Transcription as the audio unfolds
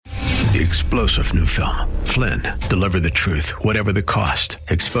The explosive new film, Flynn, deliver the truth, whatever the cost,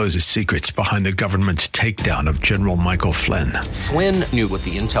 exposes secrets behind the government's takedown of General Michael Flynn. Flynn knew what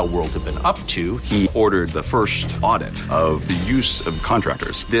the intel world had been up to. He ordered the first audit of the use of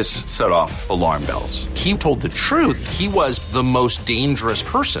contractors. This set off alarm bells. He told the truth. He was the most dangerous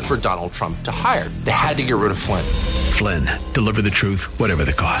person for Donald Trump to hire. They had to get rid of Flynn. Flynn, deliver the truth, whatever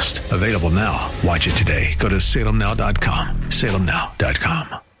the cost. Available now. Watch it today. Go to salemnow.com.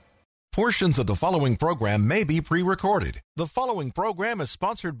 salemnow.com. Portions of the following program may be pre-recorded. The following program is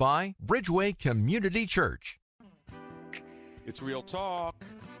sponsored by Bridgeway Community Church. It's Real Talk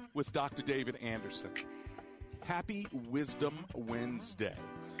with Dr. David Anderson. Happy Wisdom Wednesday.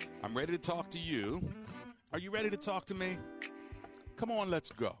 I'm ready to talk to you. Are you ready to talk to me? Come on,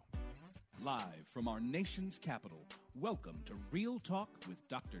 let's go. Live from our nation's capital, welcome to Real Talk with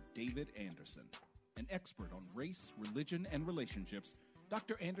Dr. David Anderson. An expert on race, religion, and relationships,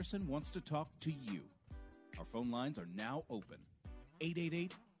 Dr. Anderson wants to talk to you. Our phone lines are now open.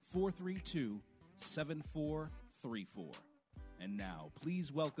 888-432-7434. And now,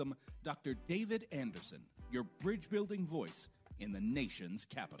 please welcome Dr. David Anderson, your bridge-building voice in the nation's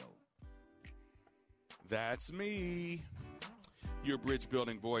capital. That's me, your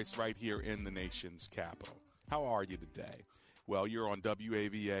bridge-building voice right here in the nation's capital. How are you today? Well, you're on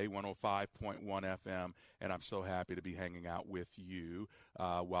WAVA 105.1 FM, and I'm so happy to be hanging out with you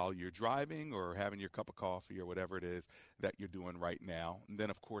while you're driving or having your cup of coffee or whatever it is that you're doing right now. And then,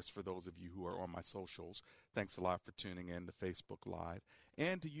 of course, for those of you who are on my socials, thanks a lot for tuning in to Facebook Live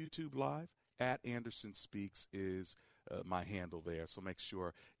and to YouTube Live. At Anderson Speaks is my handle there, so make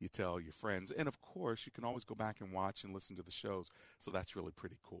sure you tell your friends. And, of course, you can always go back and watch and listen to the shows, so that's really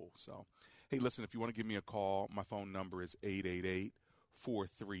pretty cool. So, hey, listen, if you want to give me a call, my phone number is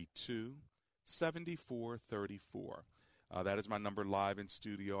 888-432-7434. That is my number live in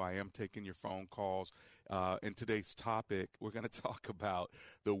studio. I am taking your phone calls. In today's topic, we're going to talk about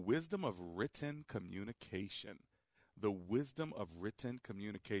the wisdom of written communication. The wisdom of written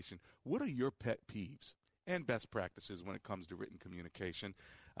communication. What are your pet peeves and best practices when it comes to written communication?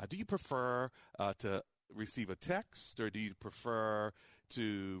 Do you prefer to receive a text, or do you prefer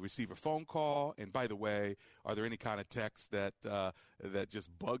to receive a phone call? And by the way, are there any kind of texts that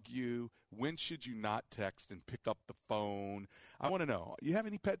just bug you? When should you not text and pick up the phone? I want to know. You have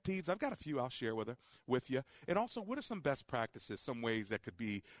any pet peeves? I've got a few I'll share with you. And also, what are some best practices, some ways that could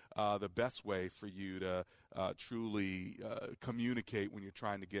be the best way for you to truly communicate when you're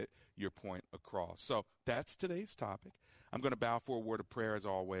trying to get your point across? So that's today's topic. I'm going to bow for a word of prayer as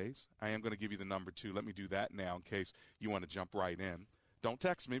always. I am going to give you the number too. Let me do that now in case you want to jump right in. Don't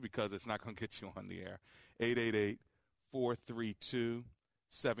text me because it's not going to get you on the air.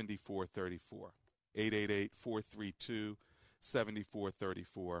 888-432-7434. 888-432-7434.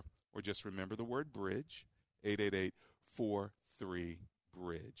 Or just remember the word bridge.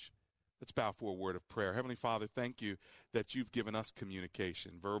 888-43-BRIDGE. Let's bow for a word of prayer. Heavenly Father, thank you that you've given us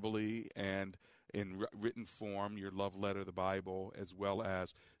communication verbally and in written form, your love letter, the Bible, as well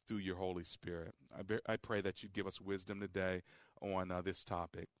as through your Holy Spirit. I pray that you give us wisdom today on this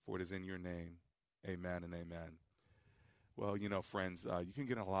topic, for it is in your name. Amen and amen. Well, you know, friends, you can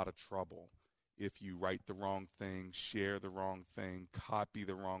get in a lot of trouble if you write the wrong thing, share the wrong thing, copy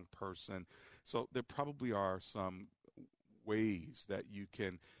the wrong person. So there probably are some ways that you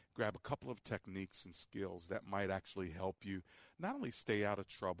can grab a couple of techniques and skills that might actually help you not only stay out of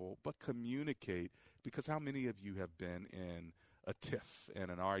trouble, but communicate. Because how many of you have been in a tiff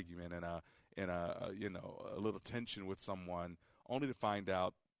and an argument and a little tension with someone only to find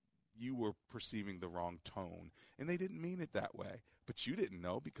out you were perceiving the wrong tone and they didn't mean it that way, but you didn't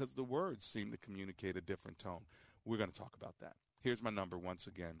know because the words seemed to communicate a different tone. We're going to talk about that. Here's my number once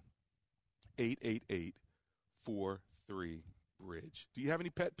again, 888-43-BRIDGE. Do you have any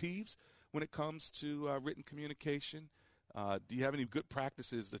pet peeves when it comes to written communication? Do you have any good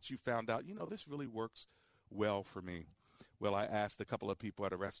practices that you found out, this really works well for me? Well, I asked a couple of people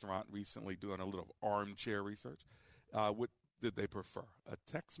at a restaurant recently doing a little armchair research. What did they prefer, a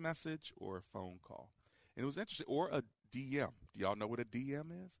text message or a phone call? And it was interesting, or a DM. Do y'all know what a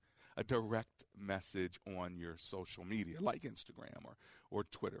DM is? A direct message on your social media, like Instagram or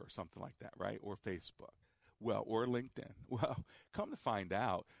Twitter or something like that, right? Or Facebook. Well, or LinkedIn. Well, come to find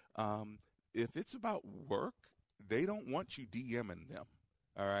out, if it's about work, they don't want you DMing them.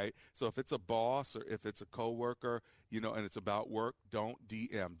 All right. So if it's a boss or if it's a coworker, and it's about work, don't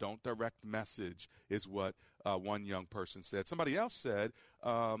DM, don't direct message is what one young person said. Somebody else said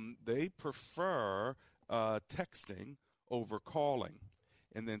they prefer texting over calling.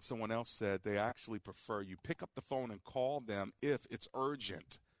 And then someone else said they actually prefer you pick up the phone and call them if it's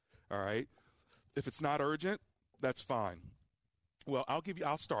urgent. All right. If it's not urgent, that's fine. Well,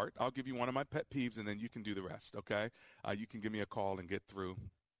 I'll start. I'll give you one of my pet peeves, and then you can do the rest, okay? You can give me a call and get through.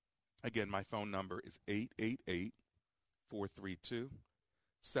 Again, my phone number is 888-432-7434.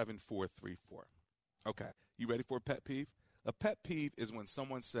 Okay, you ready for a pet peeve? A pet peeve is when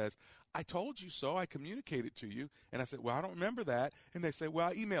someone says, I told you so, I communicated to you. And I said, well, I don't remember that. And they say, well,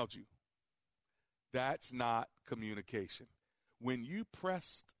 I emailed you. That's not communication. When you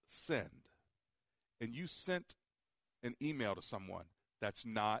pressed send and you sent an email to someone, that's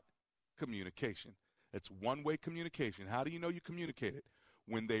not communication. It's one-way communication. How do you know you communicated?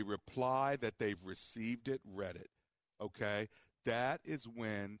 When they reply that they've received it, read it, okay? That is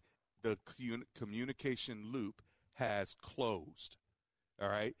when the communication loop has closed, all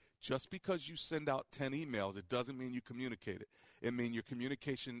right? Just because you send out 10 emails, it doesn't mean you communicated. It means your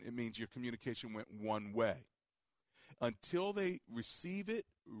communication went one way. Until they receive it,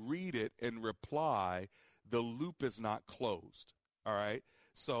 read it, and reply, the loop is not closed, all right?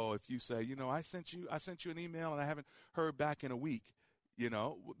 So if you say, I sent you an email and I haven't heard back in a week,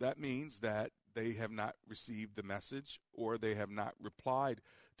 that means that they have not received the message or they have not replied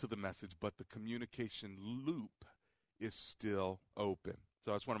to the message, but the communication loop is still open.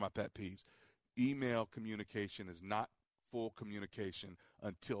 So that's one of my pet peeves. Email communication is not full communication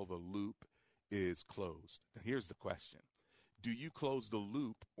until the loop is closed. Now, here's the question. Do you close the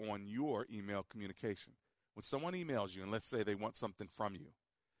loop on your email communication? When someone emails you, and let's say they want something from you,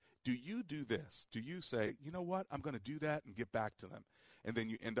 do you do this? Do you say, you know what, I'm going to do that and get back to them, and then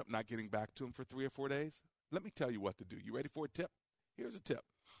you end up not getting back to them for 3 or 4 days? Let me tell you what to do. You ready for a tip? Here's a tip.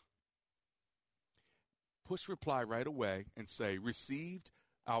 Push reply right away and say, received,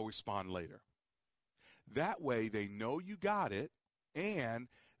 I'll respond later. That way they know you got it, and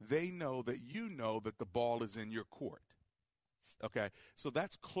they know that you know that the ball is in your court. Okay, so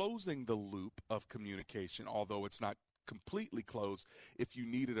that's closing the loop of communication, although it's not completely closed if you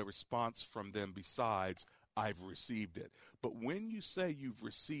needed a response from them besides, I've received it. But when you say you've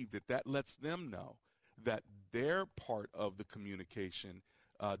received it, that lets them know that their part of the communication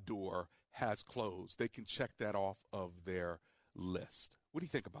door has closed. They can check that off of their list. What do you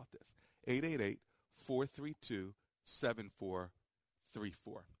think about this?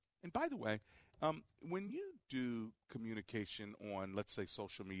 888-432-7434. And by the way, when you do communication on, let's say,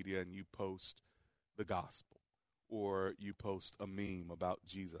 social media, and you post the gospel or you post a meme about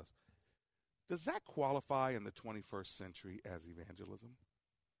Jesus, does that qualify in the 21st century as evangelism?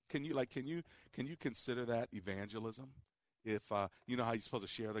 Can you consider that evangelism? If you know how you're supposed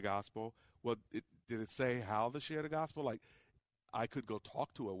to share the gospel, well, did it say how to share the gospel? Like, I could go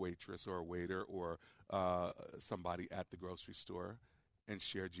talk to a waitress or a waiter or somebody at the grocery store and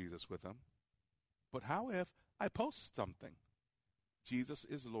share Jesus with them. But how if I post something? Jesus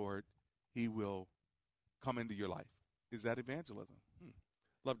is Lord. He will come into your life. Is that evangelism?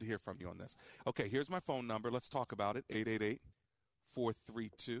 Love to hear from you on this. Okay, here's my phone number. Let's talk about it.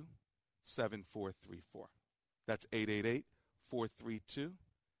 888-432-7434. That's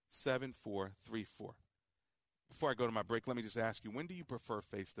 888-432-7434. Before I go to my break, let me just ask you, when do you prefer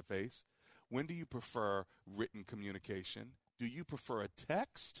face-to-face? When do you prefer written communication? Do you prefer a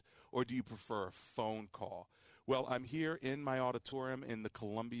text or do you prefer a phone call? Well, I'm here in my auditorium in the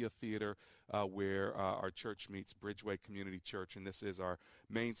Columbia Theater where our church meets, Bridgeway Community Church, and this is our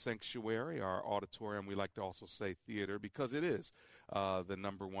main sanctuary, our auditorium. We like to also say theater because it is the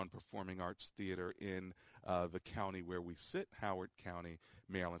 #1 performing arts theater in the county where we sit, Howard County,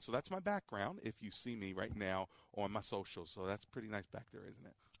 Maryland. So that's my background if you see me right now on my socials. So that's pretty nice back there, isn't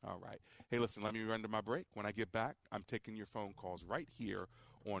it? All right. Hey, listen, let me run to my break. When I get back, I'm taking your phone calls right here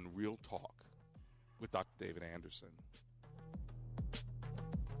on Real Talk with Dr. David Anderson.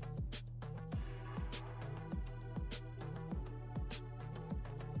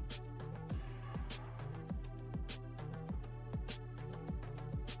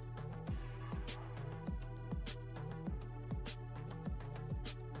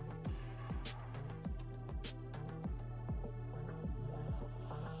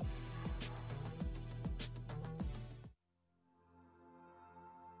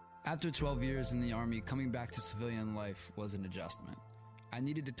 After 12 years in the Army, coming back to civilian life was an adjustment. I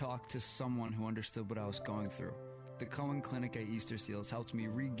needed to talk to someone who understood what I was going through. The Cohen Clinic at Easter Seals helped me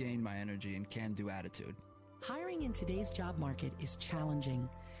regain my energy and can-do attitude. Hiring in today's job market is challenging.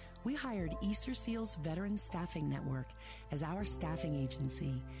 We hired Easter Seals Veteran Staffing Network as our staffing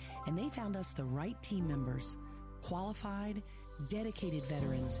agency, and they found us the right team members, qualified, dedicated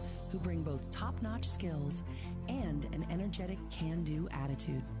veterans who bring both top-notch skills and an energetic can-do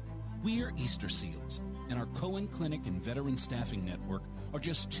attitude. We're Easter Seals, and our Cohen Clinic and Veteran Staffing Network are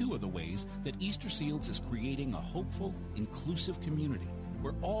just two of the ways that Easter Seals is creating a hopeful, inclusive community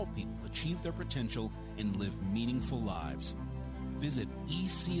where all people achieve their potential and live meaningful lives. Visit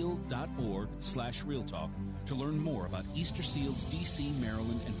eSeal.org/realtalk to learn more about Easter Seals DC,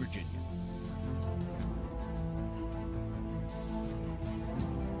 Maryland, and Virginia.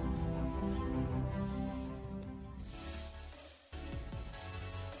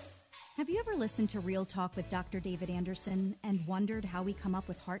 Have you ever listened to Real Talk with Dr. David Anderson and wondered how we come up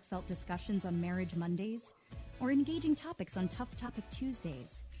with heartfelt discussions on Marriage Mondays or engaging topics on Tough Topic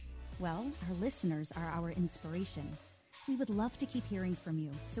Tuesdays? Well, our listeners are our inspiration. We would love to keep hearing from you,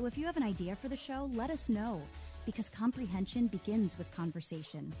 so if you have an idea for the show, let us know, because comprehension begins with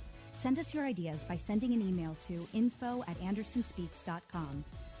conversation. Send us your ideas by sending an email to info@andersonspeaks.com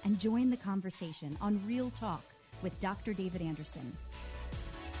and join the conversation on Real Talk with Dr. David Anderson.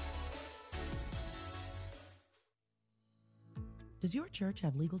 Does your church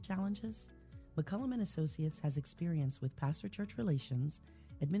have legal challenges? McCullum & Associates has experience with pastor-church relations,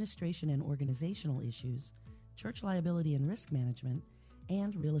 administration and organizational issues, church liability and risk management,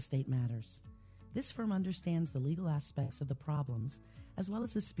 and real estate matters. This firm understands the legal aspects of the problems as well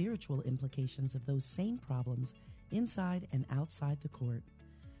as the spiritual implications of those same problems inside and outside the court.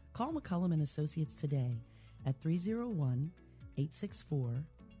 Call McCullum & Associates today at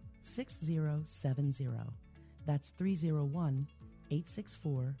 301-864-6070. That's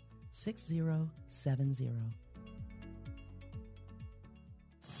 301-864-6070.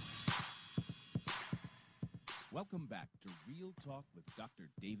 Welcome back to Real Talk with Dr.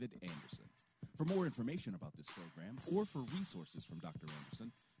 David Anderson. For more information about this program or for resources from Dr.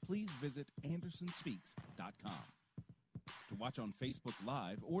 Anderson, please visit andersonspeaks.com. To watch on Facebook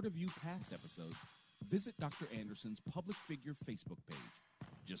Live or to view past episodes, visit Dr. Anderson's public figure Facebook page.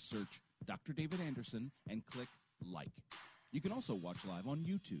 Just search Dr. David Anderson and click like. You can also watch live on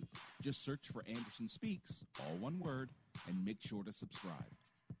YouTube. Just search for Anderson Speaks, all one word, and make sure to subscribe.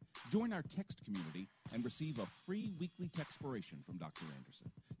 Join our text community and receive a free weekly textpiration from Dr.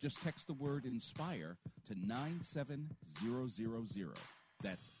 Anderson. Just text the word INSPIRE to 97000.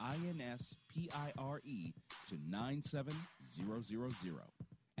 That's INSPIRE to 97000.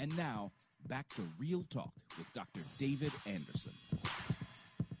 And now, back to Real Talk with Dr. David Anderson.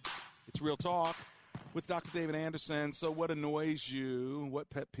 It's Real Talk with Dr. David Anderson. So what annoys you? What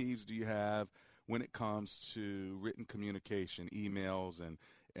pet peeves do you have when it comes to written communication, emails and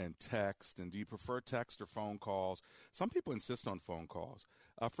text? And do you prefer text or phone calls? Some people insist on phone calls.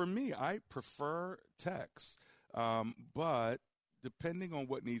 For me, I prefer text, but depending on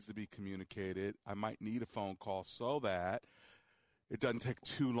what needs to be communicated, I might need a phone call so that it doesn't take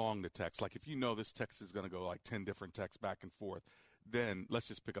too long to text. Like if you know this text is going to go like 10 different texts back and forth, then let's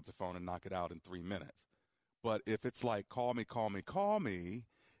just pick up the phone and knock it out in 3 minutes. But if it's like call me,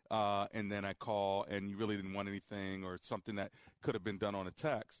 and then I call and you really didn't want anything or something that could have been done on a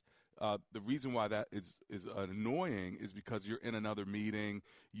text, the reason why that is annoying is because you're in another meeting,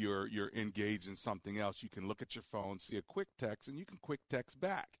 you're engaged in something else. You can look at your phone, see a quick text, and you can quick text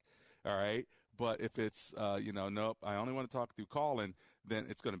back, all right? But if it's, nope, I only want to talk through calling, then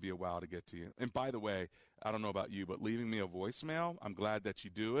it's going to be a while to get to you. And by the way, I don't know about you, but leaving me a voicemail, I'm glad that you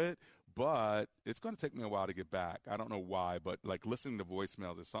do it, but it's going to take me a while to get back. I don't know why, but like listening to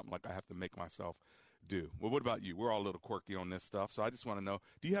voicemails is something like I have to make myself do. Well, what about you? We're all a little quirky on this stuff, so I just want to know,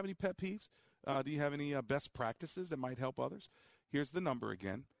 do you have any pet peeves? Do you have any best practices that might help others? Here's the number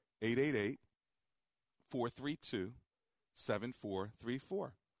again,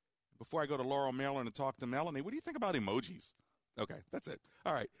 888-432-7434. Before I go to Laurel, Maryland, and talk to Melanie, what do you think about emojis? Okay, that's it.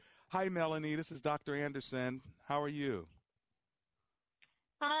 All right. Hi, Melanie. This is Dr. Anderson. How are you?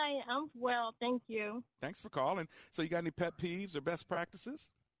 Hi, I'm well. Thank you. Thanks for calling. So you got any pet peeves or best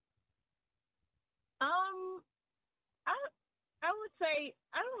practices? I would say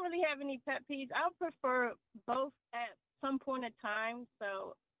I don't really have any pet peeves. I prefer both at some point in time.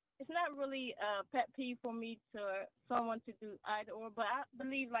 So it's not really a pet peeve for me to someone to do either or. But I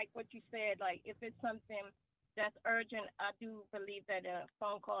believe, like what you said, like if it's something that's urgent, I do believe that a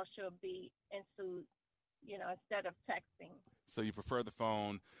phone call should be ensued, instead of texting. So you prefer the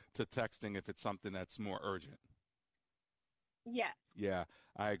phone to texting if it's something that's more urgent? Yes. Yeah,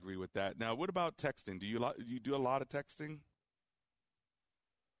 I agree with that. Now, what about texting? Do you do a lot of texting?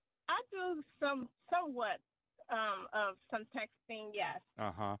 I do somewhat of some texting, yes.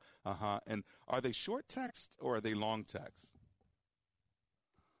 And are they short texts or are they long texts?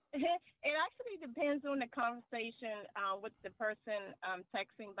 It actually depends on the conversation with the person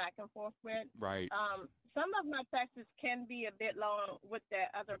texting back and forth with. Right. Some of my texts can be a bit long with the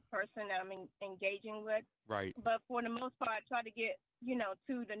other person that I'm engaging with. Right. But for the most part, I try to get,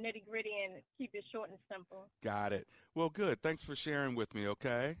 to the nitty gritty and keep it short and simple. Got it. Well, good. Thanks for sharing with me,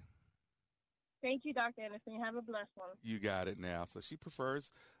 okay? Thank you, Dr. Anderson. Have a blessed one. You got it now. So she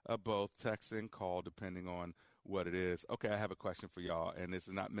prefers both text and call depending on what it is. Okay, I have a question for y'all, and this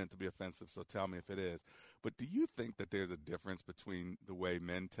is not meant to be offensive, so tell me if it is. But do you think that there's a difference between the way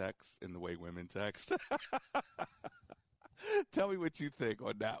men text and the way women text? Tell me what you think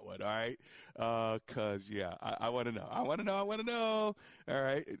on that one, all right? Because, I want to know. I want to know. All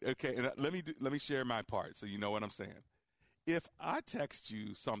right? Okay, and let me share my part so you know what I'm saying. If I text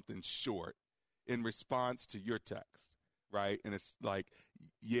you something short in response to your text, right, and it's like,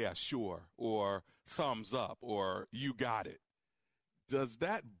 yeah, sure, or thumbs up, or you got it, does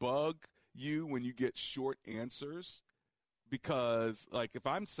that bug you when you get short answers? Because, like, if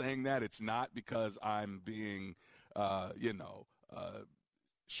I'm saying that, it's not because I'm being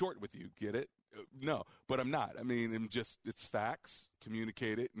short with you, get it? No, but I'm not. I mean, it's facts,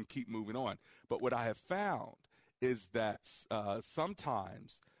 communicate it, and keep moving on. But what I have found is that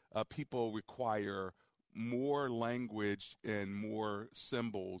sometimes people require more language and more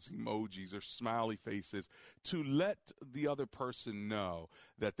symbols, emojis, or smiley faces to let the other person know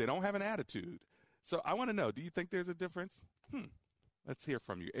that they don't have an attitude. So I want to know, do you think there's a difference? Let's hear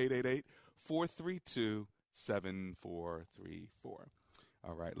from you. 888-432-7434.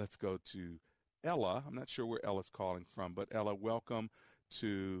 All right, let's go to Ella. I'm not sure where Ella's calling from, but Ella, welcome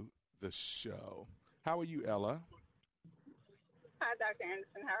to the show. How are you, Ella? Hi, Dr.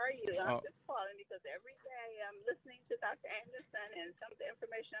 Anderson. How are you? I'm just calling because every day I'm listening to Dr. Anderson, and some of the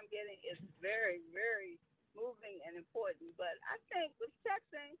information I'm getting is very, very moving and important. But I think with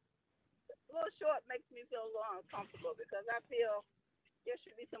texting, a little short makes me feel a little uncomfortable because I feel there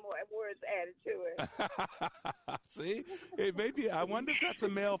should be some more words added to it. See? I wonder if that's a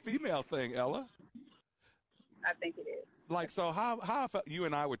male-female thing, Ella. I think it is. Like, so how if you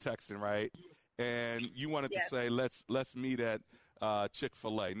and I were texting, right? And you wanted to say, let's meet at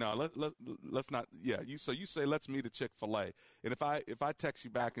Chick-fil-A. No, let's not. Yeah, you say let's meet at Chick-fil-A. And if I text you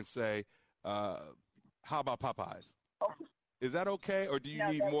back and say, how about Popeyes? Okay. Is that okay, or do you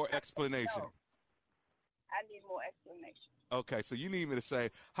need more explanation? No. I need more explanation. Okay, so you need me to say,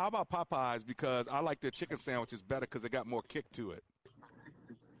 how about Popeyes, because I like their chicken sandwiches better because they got more kick to it.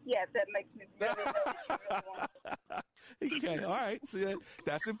 Yes, that makes me really Okay, all right. See,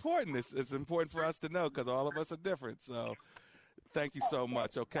 that's important. It's important for us to know because all of us are different. So thank you so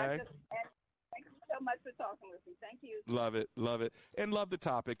much, okay? Thank you so much for talking with me. Thank you. Love it. And love the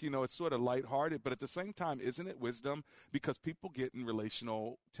topic. It's sort of lighthearted, but at the same time, isn't it wisdom? Because people get in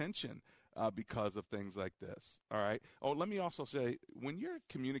relational tension because of things like this, all right? Oh, let me also say, when you're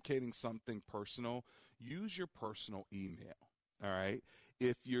communicating something personal, use your personal email, all right?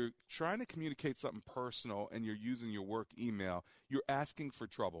 If you're trying to communicate something personal and you're using your work email, you're asking for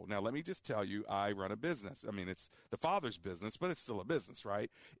trouble. Now, let me just tell you, I run a business. I mean, it's the father's business, but it's still a business, right?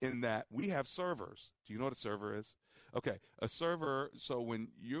 In that we have servers. Do you know what a server is? Okay, a server, so when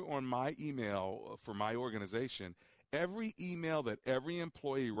you're on my email for my organization, every email that every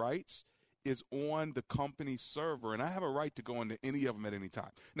employee writes is on the company's server, and I have a right to go into any of them at any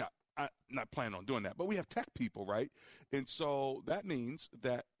time. Now, I'm not planning on doing that, but we have tech people, right? And so that means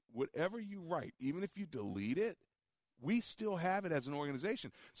that whatever you write, even if you delete it, we still have it as an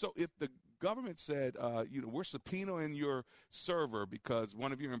organization. So if the government said, we're subpoenaing your server because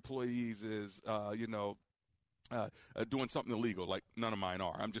one of your employees is, doing something illegal, like none of mine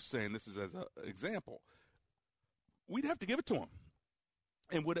are. I'm just saying this is as an example. We'd have to give it to them.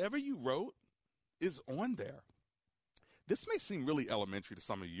 And whatever you wrote is on there. This may seem really elementary to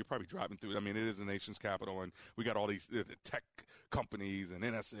some of you. You're probably driving through it. I mean, it is the nation's capital, and we got all these tech companies and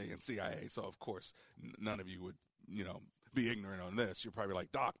NSA and CIA. So, of course, none of you would, be ignorant on this. You're probably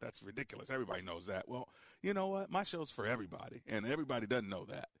like, Doc, that's ridiculous. Everybody knows that. Well, you know what? My show's for everybody, and everybody doesn't know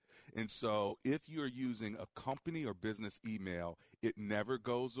that. And so if you're using a company or business email, it never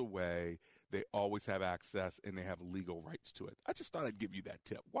goes away. They always have access, and they have legal rights to it. I just thought I'd give you that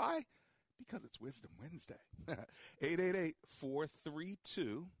tip. Why? Because it's Wisdom Wednesday.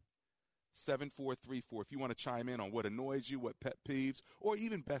 888-432-7434. If you want to chime in on what annoys you, what pet peeves, or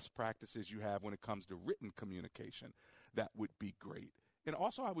even best practices you have when it comes to written communication, that would be great. And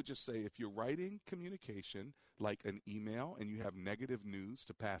also, I would just say, if you're writing communication like an email and you have negative news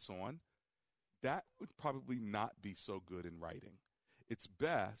to pass on, that would probably not be so good in writing. It's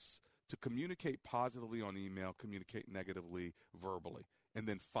best to communicate positively on email, communicate negatively verbally. and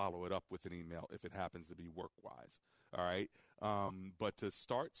then follow it up with an email if it happens to be work-wise. All right. But to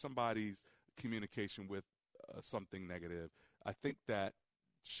start somebody's communication with something negative, I think that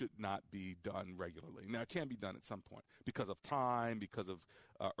should not be done regularly. Now, it can be done at some point because of time, because of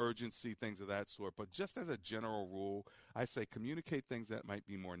urgency, things of that sort. But just as a general rule, I say communicate things that might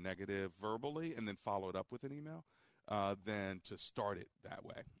be more negative verbally and then follow it up with an email than to start it that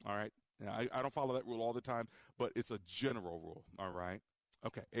way. All right. Now, I don't follow that rule all the time, but it's a general rule. All right.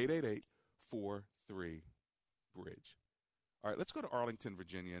 Okay. 888-43-BRIDGE. All right. Let's go to Arlington,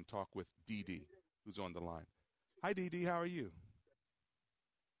 Virginia, and talk with Dee Dee, who's on the line. Hi, Dee Dee. How are you?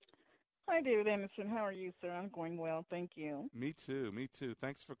 Hi, David Anderson. How are you, sir? I'm going well. Thank you. Me too. Me too.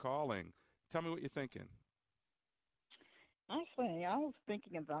 Thanks for calling. Tell me what you're thinking. Actually, I was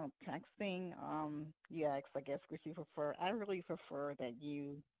thinking about texting. Yes, I guess which you prefer. I really prefer that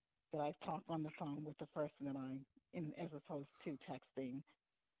I talk on the phone with the person as opposed to texting.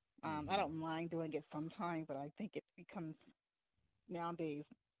 I don't mind doing it sometimes, but I think it becomes nowadays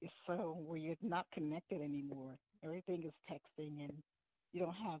it's so where you're not connected anymore. Everything is texting, and you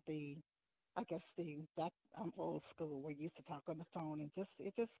don't have I'm old school. We used to talk on the phone, and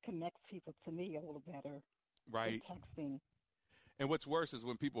it just connects people to me a little better. Right. Than texting. And what's worse is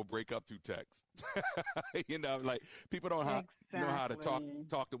when people break up through text. Like people don't know how to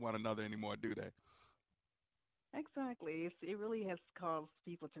talk to one another anymore, do they? Exactly. It really has caused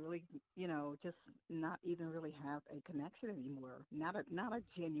people to really, just not even really have a connection anymore. Not a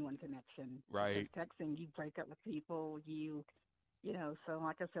genuine connection. Right. Because texting, you break up with people, so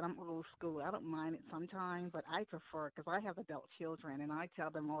like I said, I'm old school. I don't mind it sometimes, but I prefer, because I have adult children, and I tell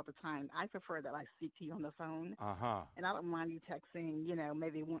them all the time, I prefer that I speak to you on the phone. Uh-huh. And I don't mind you texting,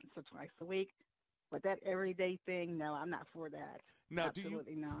 maybe once or twice a week. But that everyday thing, no, I'm not for that. Now,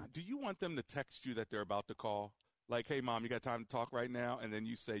 Absolutely not. Do you want them to text you that they're about to call? Like, hey, Mom, you got time to talk right now? And then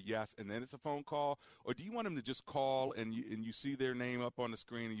you say yes, and then it's a phone call? Or do you want them to just call and you see their name up on the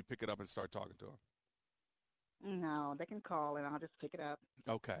screen and you pick it up and start talking to them? No, they can call and I'll just pick it up.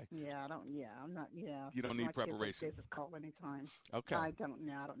 Okay. I'm not. You don't need preparation. Just call anytime. Okay. I don't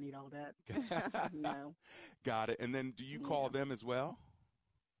need all that. No. Got it. And then do you call them as well?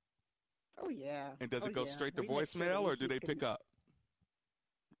 Oh, yeah. And does it go straight to voicemail or do they pick up?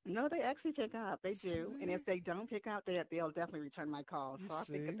 No, they actually pick up. They do. And if they don't pick up, they'll definitely return my call. So I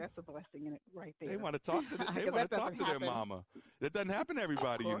think that's a blessing in it right there. They want to talk to their mama. That doesn't happen to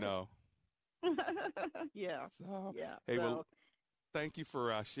everybody, Yeah. So, yeah. Hey, well, thank you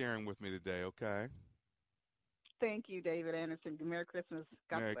for sharing with me today, okay? Thank you, David Anderson. Merry Christmas.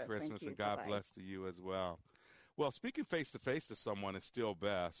 Merry Christmas, and God bless to you as well. Well, speaking face-to-face to someone is still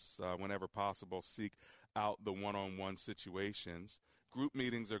best. Whenever possible, seek out the one-on-one situations. Group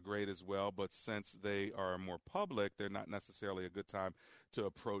meetings are great as well, but since they are more public, they're not necessarily a good time to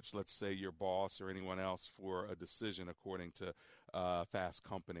approach, let's say, your boss or anyone else for a decision, according to Fast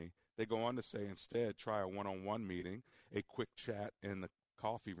Company. They go on to say instead try a one-on-one meeting, a quick chat in the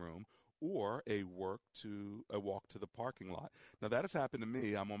coffee room, or a walk to the parking lot. Now, that has happened to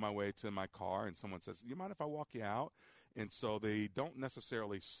me. I'm on my way to my car, and someone says, you mind if I walk you out? And so they don't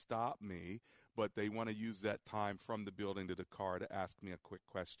necessarily stop me, but they want to use that time from the building to the car to ask me a quick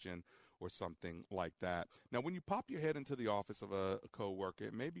question or something like that. Now, when you pop your head into the office of a coworker,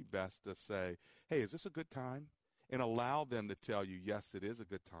 it may be best to say, hey, is this a good time? And allow them to tell you, yes, it is a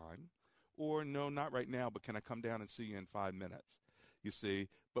good time, or no, not right now, but can I come down and see you in 5 minutes? You see,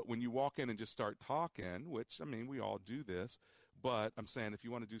 but when you walk in and just start talking, which, I mean, we all do this, but I'm saying if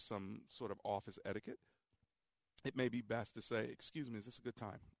you want to do some sort of office etiquette, it may be best to say, excuse me, is this a good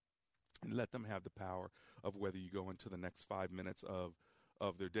time? And let them have the power of whether you go into the next 5 minutes of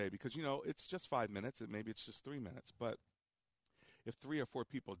their day. Because, it's just 5 minutes, and maybe it's just 3 minutes. But if 3 or 4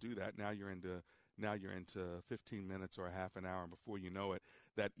 people do that, now you're into 15 minutes or a half an hour, and before you know it,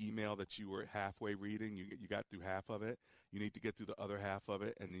 that email that you were halfway reading, you got through half of it. You need to get through the other half of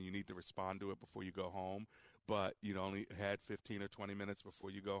it, and then you need to respond to it before you go home. But you only had 15 or 20 minutes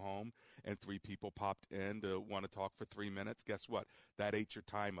before you go home, and 3 people popped in to want to talk for 3 minutes. Guess what? That ate your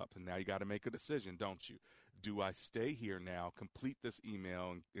time up, and now you got to make a decision, don't you? Do I stay here now, complete this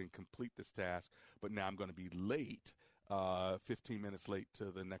email, and complete this task, but now I'm going to be late, 15 minutes late to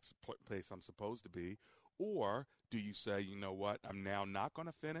the next place I'm supposed to be? Or do you say, you know what, I'm now not going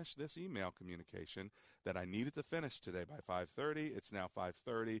to finish this email communication that I needed to finish today by 5:30. It's now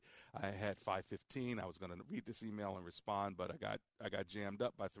 5:30. I had 5:15. I was going to read this email and respond, but I got jammed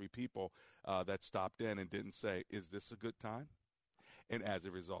up by 3 people that stopped in and didn't say, is this a good time? And as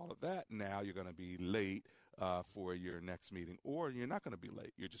a result of that, now you're going to be late for your next meeting, or you're not going to be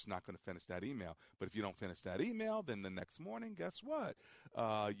late. You're just not going to finish that email. But if you don't finish that email, then the next morning, guess what?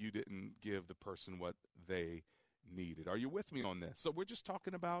 You didn't give the person what they needed. Are you with me on this? So we're just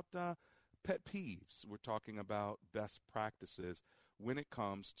talking about pet peeves. We're talking about best practices when it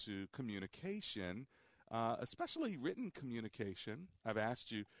comes to communication, especially written communication. I've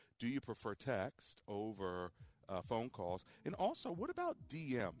asked you, do you prefer text over phone calls? And also, what about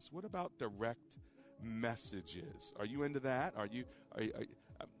DMs? What about direct messages? Are you into that? Are you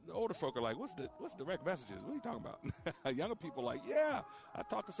the older folk are like, what's direct messages? What are you talking about? Younger people are like, yeah, I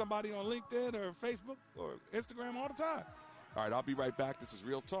talk to somebody on LinkedIn or Facebook or Instagram all the time. All right, I'll be right back. This is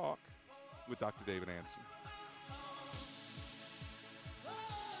Real Talk with Dr. David Anderson.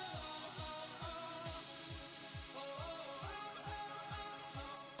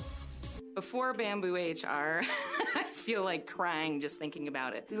 Before Bamboo HR, I feel like crying just thinking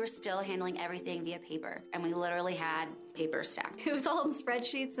about it. We were still handling everything via paper, and we literally had paper stacked. It was all in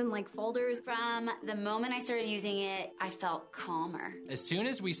spreadsheets and folders. From the moment I started using it, I felt calmer. As soon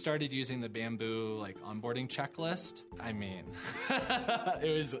as we started using the Bamboo onboarding checklist, I mean,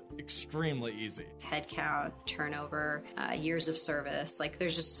 it was extremely easy. Headcount, turnover, years of service.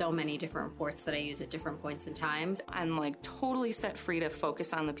 There's just so many different reports that I use at different points in time. I'm totally set free to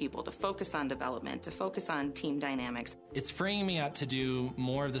focus on the people, to focus on development, to focus on team dynamics. It's freeing me up to do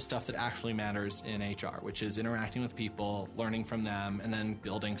more of the stuff that actually matters in HR, which is interacting with people, learning from them, and then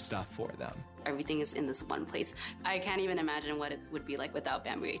building stuff for them. Everything is in this one place. I can't even imagine what it would be like without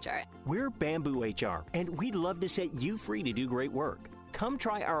Bamboo HR. We're Bamboo HR, and we'd love to set you free to do great work. Come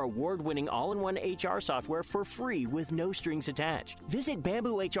try our award-winning all-in-one HR software for free with no strings attached. Visit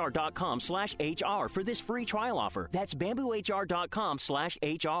bamboohr.com/HR for this free trial offer. That's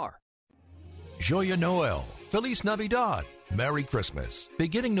bamboohr.com/HR. Joyeux Noel, Feliz Navidad, Merry Christmas.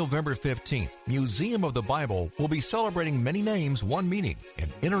 Beginning November 15th, Museum of the Bible will be celebrating many names, one meaning, an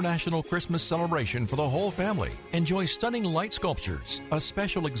international Christmas celebration for the whole family. Enjoy stunning light sculptures, a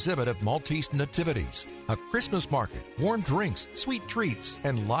special exhibit of Maltese nativities, a Christmas market, warm drinks, sweet treats,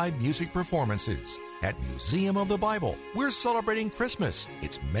 and live music performances. At Museum of the Bible, we're celebrating Christmas.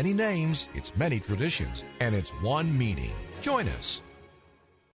 It's many names, it's many traditions, and it's one meaning. Join us.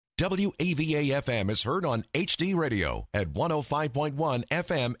 WAVA-FM is heard on HD Radio at 105.1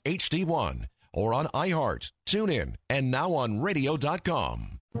 FM HD1 or on iHeart, TuneIn, and now on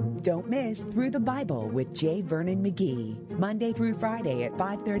radio.com. Don't miss Through the Bible with J. Vernon McGee, Monday through Friday at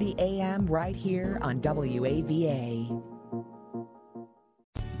 5:30 a.m. right here on WAVA.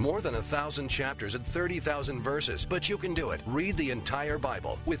 More than 1,000 chapters and 30,000 verses, but you can do it. Read the entire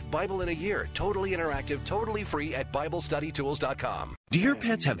Bible with Bible in a Year, totally interactive, totally free at BibleStudyTools.com. Do your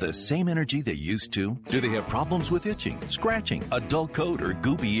pets have the same energy they used to? Do they have problems with itching, scratching, a dull coat, or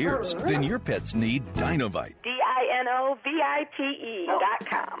goopy ears? Then your pets need Dinovite.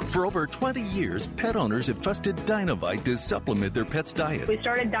 DINOVITE.com. For over 20 years, pet owners have trusted Dinovite to supplement their pet's diet. We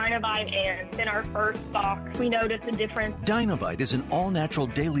started Dinovite, and in our first stock, we noticed a difference. Dinovite is an all-natural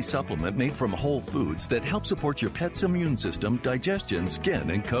daily supplement made from whole foods that help support your pet's immune system, digestion,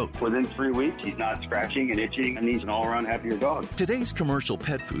 skin, and coat. Within 3 weeks, he's not scratching and itching, and he's an all-around happier dog. Today's commercial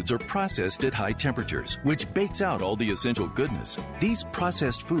pet foods are processed at high temperatures, which bakes out all the essential goodness. These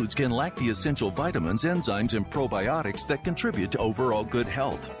processed foods can lack the essential vitamins, enzymes, and probiotics that contribute to overall good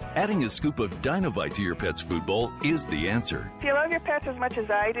health. Adding a scoop of Dinovite to your pet's food bowl is the answer. If you love your pets as much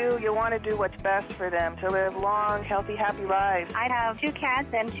as I do, you'll want to do what's best for them to live long, healthy, happy lives. I have 2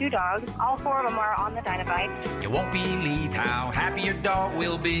 cats and 2 dogs. All 4 of them are on the Dinovite. You won't believe how happy your dog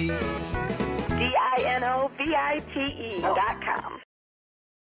will be. DINOVITE.com.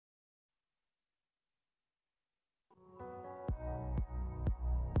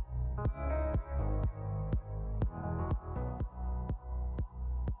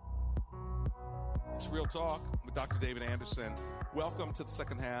 It's Real Talk with Dr. David Anderson. Welcome to the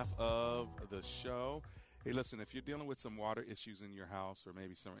second half of the show. Hey, listen, if you're dealing with some water issues in your house or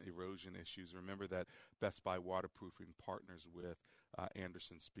maybe some erosion issues, remember that Best Buy Waterproofing partners with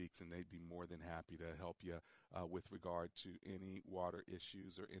Anderson Speaks, and they'd be more than happy to help you with regard to any water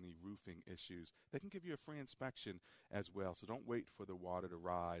issues or any roofing issues. They can give you a free inspection as well, so don't wait for the water to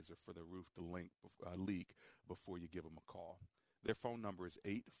rise or for the roof to leak before you give them a call. Their phone number is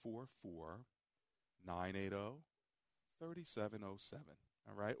 844-980-3707.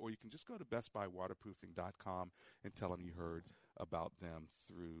 All right, or you can just go to bestbuywaterproofing.com and tell them you heard about them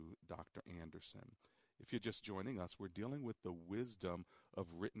through Dr. Anderson. If you're just joining us, we're dealing with the wisdom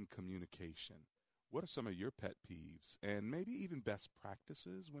of written communication. What are some of your pet peeves and maybe even best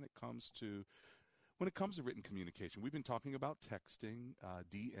practices when it comes to when it comes to written communication, we've been talking about texting,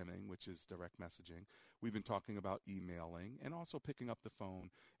 DMing, which is direct messaging. We've been talking about emailing and also picking up the phone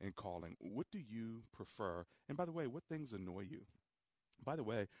and calling. What do you prefer? And by the way, what things annoy you? By the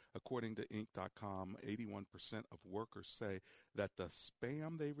way, according to Inc.com, 81% of workers say that the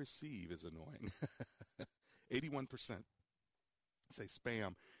spam they receive is annoying. 81% say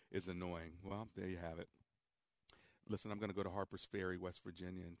spam is annoying. Well, there you have it. Listen, I'm going to go to Harpers Ferry, West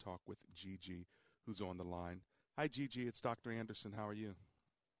Virginia, and talk with Gigi, who's on the line. Hi, Gigi. It's Dr. Anderson. How are you?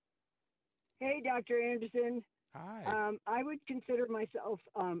 Hey, Dr. Anderson. Hi. I would consider myself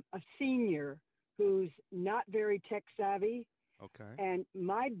a senior who's not very tech savvy. Okay. And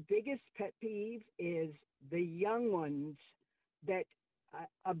my biggest pet peeve is the young ones that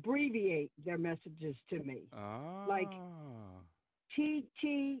abbreviate their messages to me. Like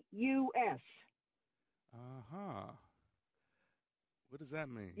TTUS. Uh-huh. What does that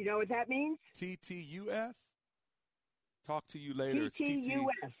mean? You know what that means? TTUS? Talk to you later. TTUS.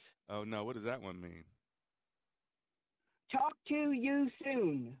 Oh, no. What does that one mean? Talk to you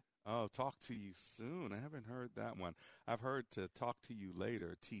soon. Oh, talk to you soon. I haven't heard that one. I've heard to talk to you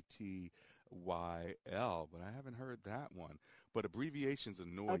later, TTYL, but I haven't heard that one. But abbreviations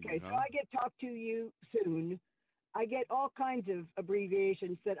annoy you, Okay, huh? so I get talk to you soon. I get all kinds of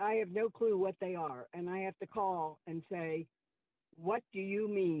abbreviations that I have no clue what they are, and I have to call and say, what do you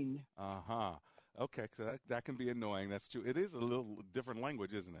mean? Uh-huh. Okay, so that can be annoying. That's true. It is a little different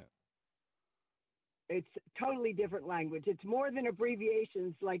language, isn't it? It's totally different language. It's more than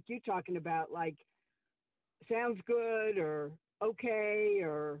abbreviations like you're talking about, like sounds good or okay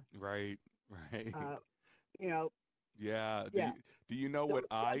or Right. you know. Yeah. Yeah. Do you know So what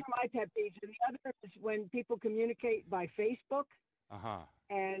those are my pet peeves. And the other is when people communicate by Facebook. Uh-huh.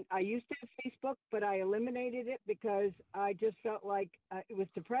 And I used to have Facebook, but I eliminated it because I just felt like it was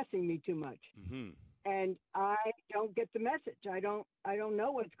depressing me too much. Mm-hmm. And I don't get the message. I don't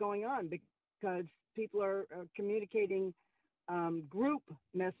know what's going on because people are communicating group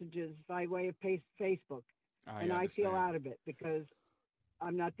messages by way of Facebook. I feel out of it because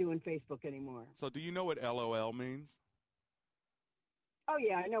I'm not doing Facebook anymore. So do you know what LOL means? Oh,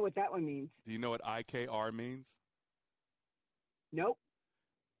 yeah, I know what that one means. Do you know what IKR means? Nope.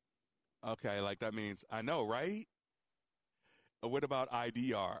 Okay, like that means, I know, right? Or what about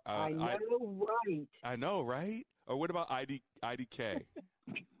IDR? I know, right. I know, right? Or what about IDK?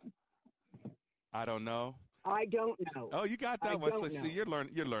 I don't know. I don't know. Oh, you got that I one. don't So, know. see, you're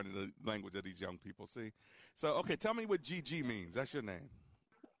learning the language of these young people. See, so okay, tell me what GG means. That's your name.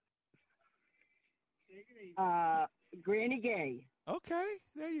 Granny Gay. Okay,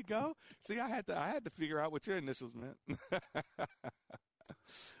 there you go. See, I had to figure out what your initials meant.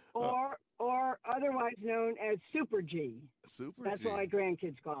 Or otherwise known as Super G. Super That's G. what my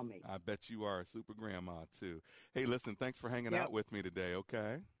grandkids call me. I bet you are a super grandma too. Hey, listen, thanks for hanging Yep. out with me today.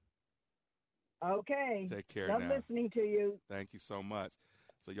 Okay. Okay. Take care Love now. listening to you. Thank you so much.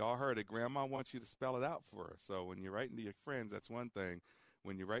 So y'all heard it. Grandma wants you to spell it out for her. So when you're writing to your friends, that's one thing.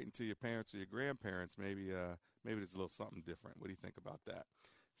 When you're writing to your parents or your grandparents, maybe there's a little something different. What do you think about that?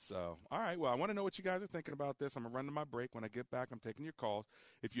 So, all right. Well, I want to know what you guys are thinking about this. I'm going to run to my break. When I get back, I'm taking your calls.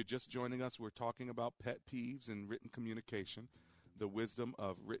 If you're just joining us, we're talking about pet peeves in written communication, the wisdom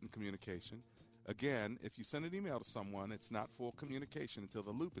of written communication. Again, if you send an email to someone, it's not full communication until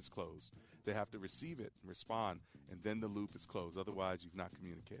the loop is closed. They have to receive it, respond, and then the loop is closed. Otherwise, you've not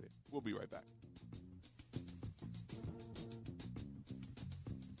communicated. We'll be right back.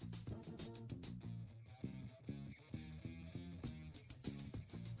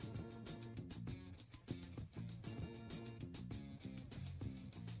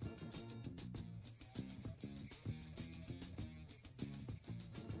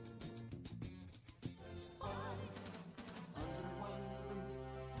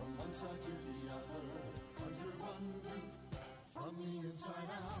 side to the other, under one roof, from the inside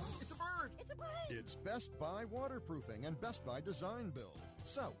out. It's a bird! It's a bird! It's Best Buy Waterproofing and Best Buy Design Build.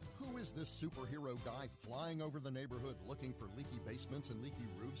 So, who is this superhero guy flying over the neighborhood looking for leaky basements and leaky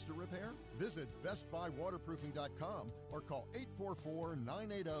roofs to repair? Visit BestBuyWaterproofing.com or call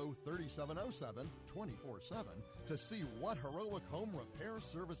 844-980-3707 24/7 to see what heroic home repair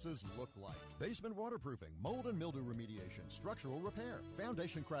services look like. Basement waterproofing, mold and mildew remediation, structural repair,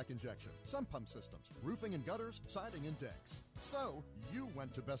 foundation crack injection, sump pump systems, roofing and gutters, siding and decks. So, you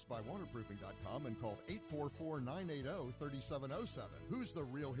went to BestBuyWaterproofing.com and called 844-980-3707. Who's the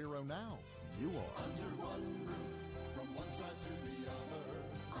real hero now? You are. Under one roof, from one side to the other.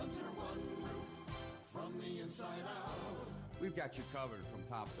 Under one roof, from the inside out. We've got you covered from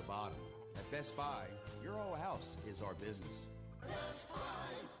top to bottom. At Best Buy, your whole house is our business. Best Buy.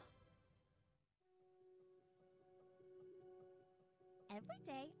 Every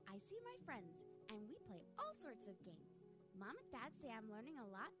day, I see my friends, and we play all sorts of games. Mom and Dad say I'm learning a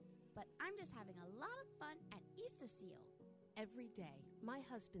lot, but I'm just having a lot of fun at Easter Seal. Every day, my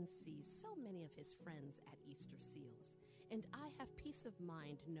husband sees so many of his friends at Easter Seals, and I have peace of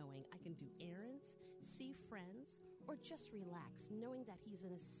mind knowing I can do errands, see friends, or just relax knowing that he's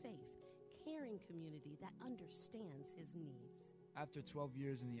in a safe, caring community that understands his needs. After 12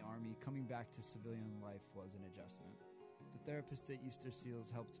 years in the Army, coming back to civilian life was an adjustment. The therapist at Easter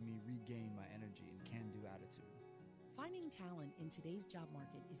Seals helped me regain my energy and can-do attitude. Finding talent in today's job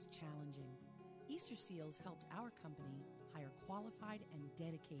market is challenging. Easter Seals helped our company hire qualified and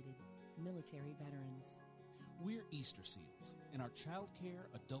dedicated military veterans. We're Easter Seals, and our child care,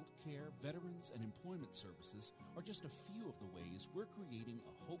 adult care, veterans, and employment services are just a few of the ways we're creating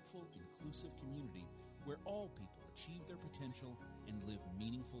a hopeful, inclusive community where all people achieve their potential and live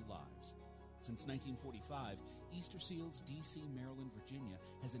meaningful lives. Since 1945, Easter Seals DC, Maryland, Virginia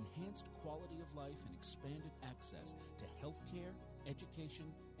has enhanced quality of life and expanded access to health care,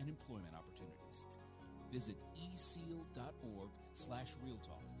 education, and employment opportunities. Visit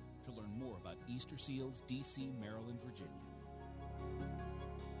eSeal.org/realtalk to learn more about Easter Seals DC, Maryland, Virginia.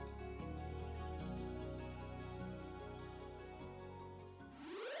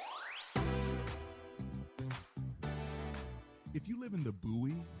 If you live in the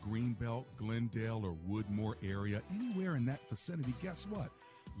Bowie, Greenbelt, Glendale, or Woodmore area, anywhere in that vicinity, guess what?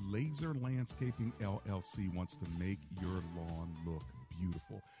 Laser Landscaping LLC wants to make your lawn look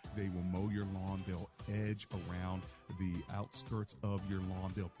beautiful. They will mow your lawn. They'll edge around the outskirts of your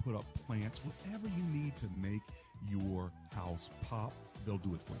lawn. They'll put up plants, whatever you need to make your house pop. They'll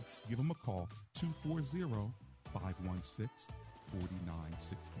do it for you. Give them a call,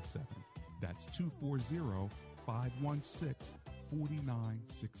 240-516-4967. That's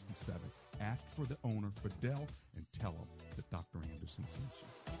 240-516-4967. Ask for the owner, Fidel, and tell him that Dr. Anderson sent you.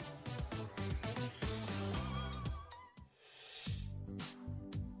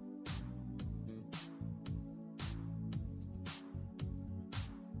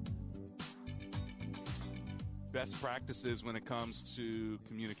 Best practices when it comes to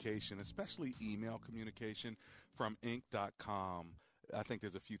communication, especially email communication, from Inc.com. I think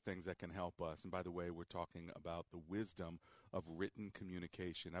there's a few things that can help us. And by the way, we're talking about the wisdom of written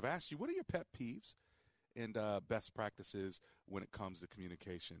communication. I've asked you, what are your pet peeves and best practices when it comes to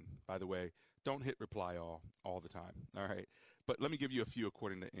communication? By the way, don't hit reply all the time. All right. But let me give you a few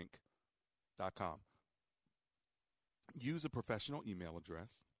according to Inc.com. Use a professional email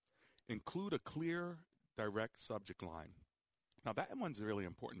address. Include a clear, direct subject line. Now, that one's really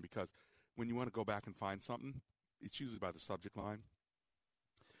important because when you want to go back and find something, it's usually by the subject line.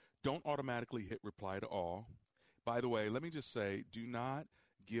 Don't automatically hit reply to all. By the way, let me just say, do not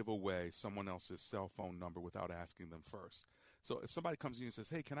give away someone else's cell phone number without asking them first. So if somebody comes to you and says,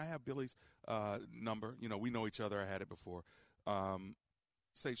 hey, can I have Billy's number? You know, we know each other. I had it before.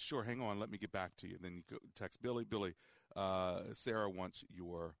 Say, sure, hang on, let me get back to you. Then you go text Billy, Sarah wants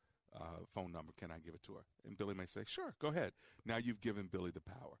your phone number. Can I give it to her? And Billy may say, sure, go ahead. Now you've given Billy the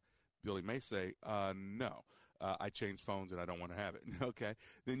power. Billy may say, no. I changed phones and I don't want to have it. Okay.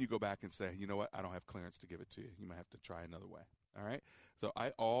 Then you go back and say, you know what? I don't have clearance to give it to you. You might have to try another way. All right. So I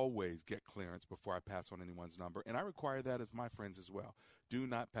always get clearance before I pass on anyone's number. And I require that of my friends as well. Do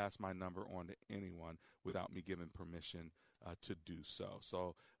not pass my number on to anyone without me giving permission to do so.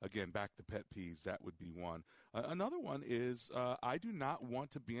 So again, back to pet peeves, that would be one. Another one is I do not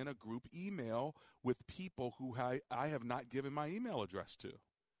want to be in a group email with people who I have not given my email address to.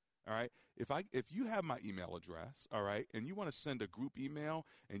 All right. If you have my email address, all right, and you want to send a group email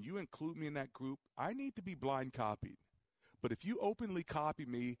and you include me in that group, I need to be blind copied. But if you openly copy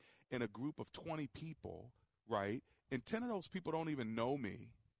me in a group of 20 people, right, and 10 of those people don't even know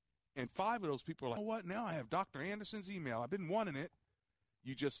me, and 5 of those people are like, oh, what? Now I have Dr. Anderson's email. I've been wanting it.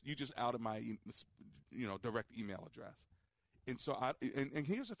 You just outed my direct email address. And so and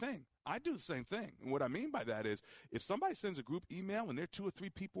here's the thing. I do the same thing. And what I mean by that is if somebody sends a group email and there are 2 or 3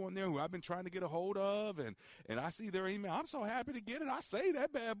 people in there who I've been trying to get a hold of and I see their email, I'm so happy to get it. I say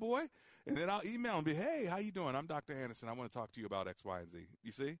that bad boy. And then I'll email and be, hey, how you doing? I'm Dr. Anderson. I want to talk to you about X, Y, and Z.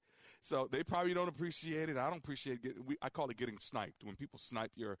 You see? So they probably don't appreciate it. I don't appreciate I call it getting sniped. When people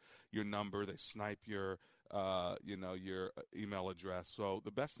snipe your number, they snipe your email address. So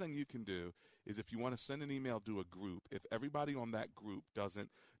the best thing you can do is if you want to send an email to a group, if everybody on that group doesn't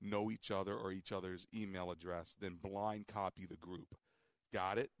know each other or each other's email address, then blind copy the group.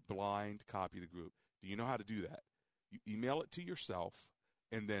 Got it? Blind copy the group. Do you know how to do that? You email it to yourself,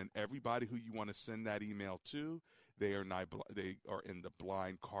 and then everybody who you want to send that email to, they are in the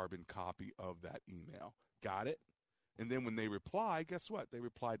blind carbon copy of that email. Got it? And then when they reply, guess what? They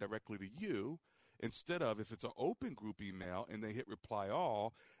reply directly to you instead of, if it's an open group email and they hit reply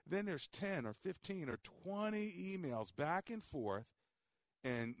all, then there's 10 or 15 or 20 emails back and forth,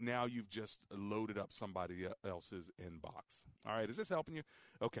 and now you've just loaded up somebody else's inbox. All right, is this helping you?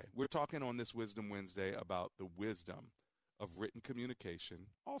 Okay, we're talking on this Wisdom Wednesday about the wisdom of written communication,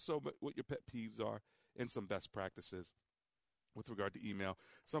 also what your pet peeves are, and some best practices. With regard to email,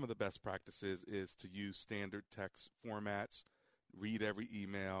 some of the best practices is to use standard text formats, read every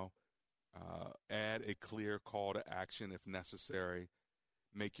email, add a clear call to action if necessary,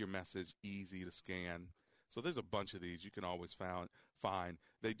 make your message easy to scan. So there's a bunch of these you can always find.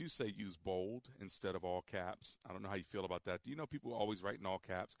 They do say use bold instead of all caps. I don't know how you feel about that. Do you know people always write in all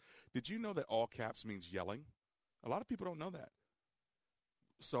caps? Did you know that all caps means yelling? A lot of people don't know that.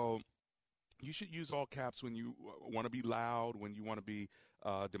 So you should use all caps when you want to be loud, when you want to be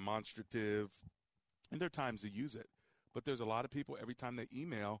demonstrative, and there are times to use it. But there's a lot of people, every time they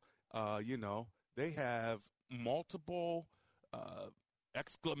email, they have multiple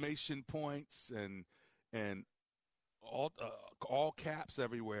exclamation points and all caps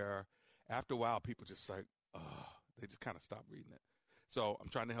everywhere. After a while, people just like, they just kind of stop reading it. So I'm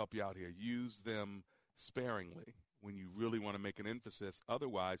trying to help you out here. Use them sparingly when you really want to make an emphasis.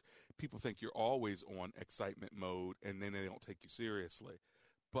 Otherwise, people think you're always on excitement mode, and then they don't take you seriously.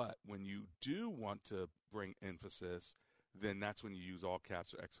 But when you do want to bring emphasis, then that's when you use all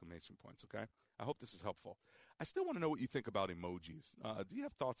caps or exclamation points, okay? I hope this is helpful. I still want to know what you think about emojis. Do you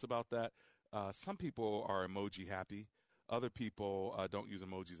have thoughts about that? Some people are emoji happy. Other people don't use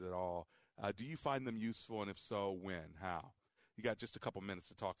emojis at all. Do you find them useful, and if so, when? How? You got just a couple minutes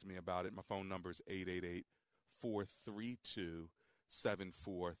to talk to me about it. My phone number is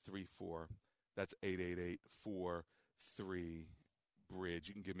 888-432-7434. That's 888-43-BRIDGE.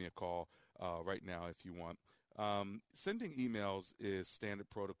 You can give me a call right now if you want. Sending emails is standard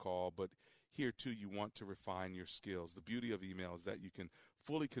protocol, but here, too, you want to refine your skills. The beauty of email is that you can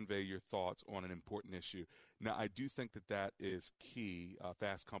fully convey your thoughts on an important issue. Now, I do think that is key.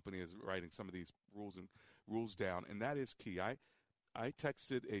 Fast Company is writing some of these rules down, and that is key. I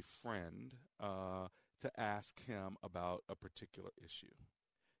texted a friend to ask him about a particular issue.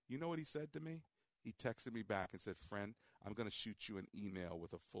 You know what he said to me? He texted me back and said, "Friend, I'm going to shoot you an email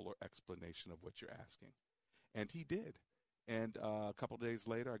with a fuller explanation of what you're asking." And he did. And a couple of days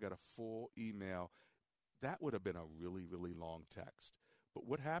later, I got a full email. That would have been a really, really long text. But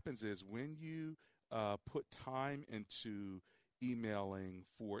what happens is when you put time into emailing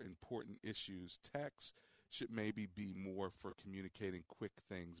for important issues, text should maybe be more for communicating quick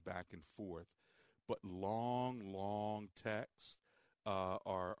things back and forth. But long texts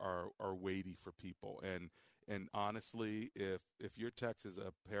are weighty for people. And honestly, if your text is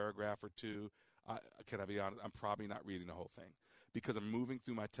a paragraph or two, can I be honest? I'm probably not reading the whole thing because I'm moving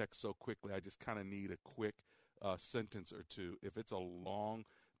through my text so quickly. I just kind of need a quick sentence or two. If it's a long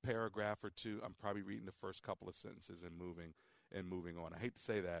paragraph or two, I'm probably reading the first couple of sentences and moving on. I hate to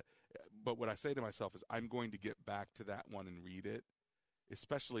say that, but what I say to myself is I'm going to get back to that one and read it.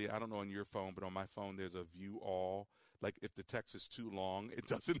 Especially, I don't know on your phone, but on my phone there's a view all. Like if the text is too long, it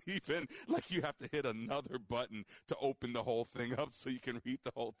doesn't even, like you have to hit another button to open the whole thing up so you can read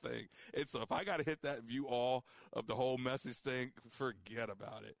the whole thing. And so if I got to hit that view all of the whole message thing, forget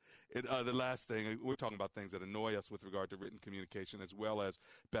about it. And the last thing, we're talking about things that annoy us with regard to written communication as well as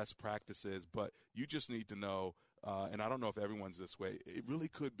best practices, but you just need to know, and I don't know if everyone's this way, it really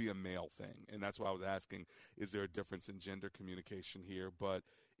could be a male thing. And that's why I was asking, is there a difference in gender communication here? But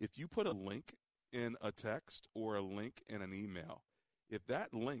if you put a link in a text or a link in an email, if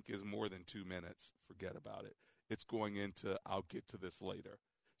that link is more than 2 minutes, forget about it. It's going into, I'll get to this later.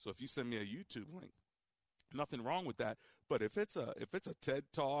 So if you send me a YouTube link, nothing wrong with that. But if it's a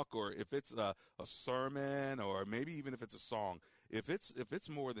TED Talk or if it's a sermon or maybe even if it's a song, if it's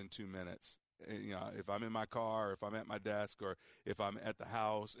more than 2 minutes, if I'm in my car or if I'm at my desk or if I'm at the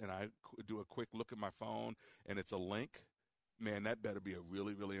house and I do a quick look at my phone and it's a link, man, that better be a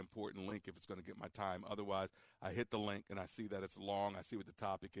really, really important link if it's going to get my time. Otherwise, I hit the link and I see that it's long. I see what the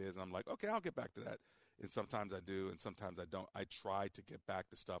topic is, and I'm like, okay, I'll get back to that. And sometimes I do, and sometimes I don't. I try to get back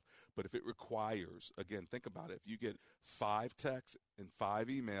to stuff. But if it requires, again, think about it. If you get 5 texts and 5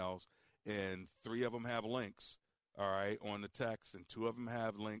 emails and 3 of them have links, all right, on the text, and 2 of them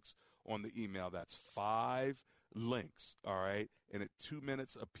have links on the email, that's 5 links, all right? And at 2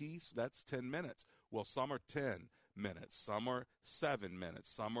 minutes apiece, that's 10 minutes. Well, some are 10 minutes, some are 7 minutes,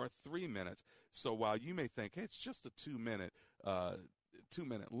 some are 3 minutes. So while you may think, hey, it's just a 2 minute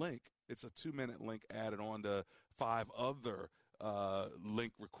link, it's a 2 minute link added on to 5 other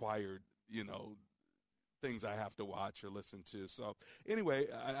link required, things I have to watch or listen to. So anyway,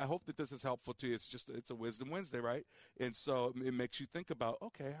 I hope that this is helpful to you. It's a Wisdom Wednesday, right? And so it makes you think about,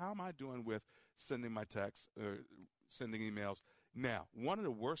 okay, how am I doing with sending my texts or sending emails? Now, one of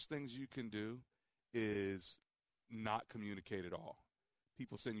the worst things you can do is not communicate at all.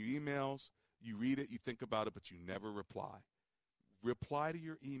 People send you emails, you read it, you think about it, but you never reply. Reply to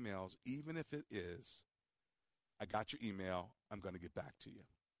your emails, even if it is, I got your email, I'm going to get back to you.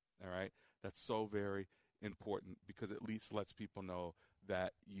 All right? That's so very important because it at least lets people know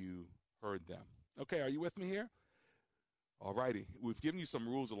that you heard them. Okay, are you with me here? All righty. We've given you some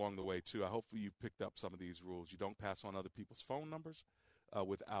rules along the way, too. I hope you picked up some of these rules. You don't pass on other people's phone numbers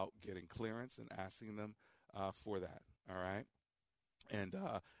without getting clearance and asking them for that. All right? And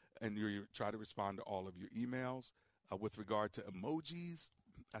you try to respond to all of your emails. With regard to emojis,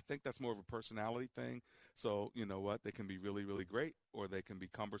 I think that's more of a personality thing. So, you know what? They can be really, really great, or they can be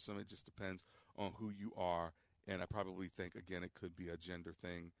cumbersome. It just depends on who you are. And I probably think, again, it could be a gender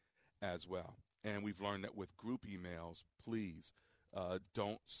thing as well. And we've learned that with group emails, please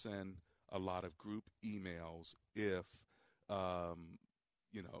don't send a lot of group emails if,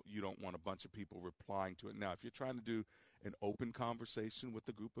 you don't want a bunch of people replying to it. Now, if you're trying to do an open conversation with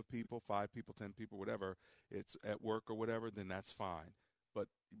a group of people, 5 people, 10 people, whatever, it's at work or whatever, then that's fine. But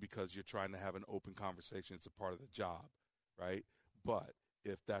because you're trying to have an open conversation, it's a part of the job, right? But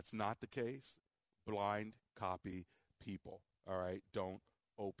if that's not the case, blind copy people, all right? Don't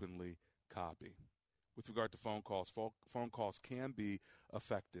openly copy. With regard to phone calls can be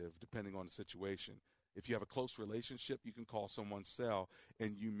effective depending on the situation. If you have a close relationship, you can call someone's cell,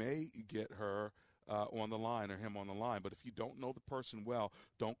 and you may get her on the line or him on the line. But if you don't know the person well,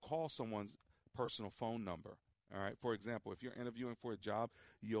 don't call someone's personal phone number. All right. For example, if you're interviewing for a job,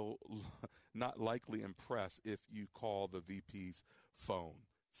 you'll not likely impress if you call the VP's phone.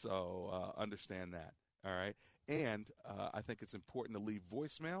 So understand that. All right. And I think it's important to leave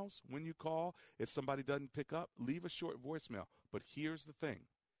voicemails when you call. If somebody doesn't pick up, leave a short voicemail. But here's the thing.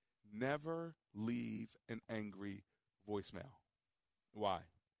 Never leave an angry voicemail. Why?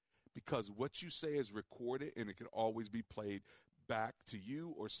 Because what you say is recorded, and it can always be played back to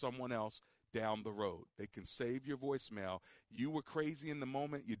you or someone else down the road. They can save your voicemail. You were crazy in the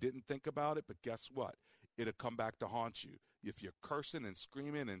moment. You didn't think about it, but guess what? It'll come back to haunt you. If you're cursing and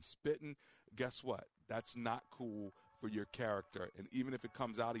screaming and spitting, guess what? That's not cool for your character. And even if it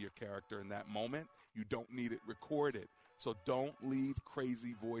comes out of your character in that moment, you don't need it recorded. So don't leave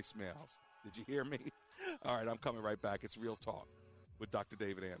crazy voicemails. Did you hear me? All right, I'm coming right back. It's Real Talk with Dr.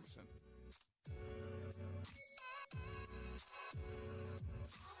 David Anderson.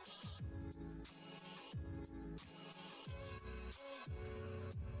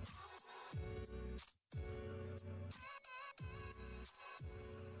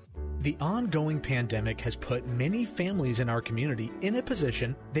 The ongoing pandemic has put many families in our community in a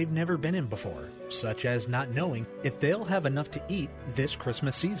position they've never been in before, such as not knowing if they'll have enough to eat this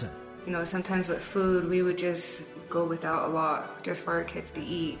Christmas season. You know, sometimes with food, we would just go without a lot just for our kids to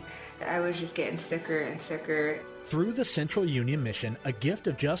eat. I was just getting sicker and sicker. Through the Central Union Mission, a gift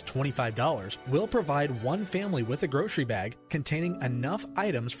of just $25 will provide one family with a grocery bag containing enough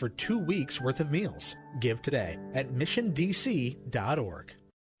items for 2 weeks' worth of meals. Give today at missiondc.org.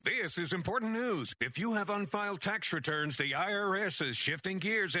 This is important news. If you have unfiled tax returns, the IRS is shifting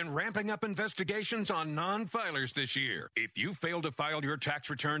gears and ramping up investigations on non-filers this year. If you failed to file your tax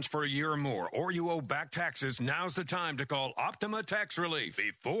returns for a year or more, or you owe back taxes, now's the time to call Optima Tax Relief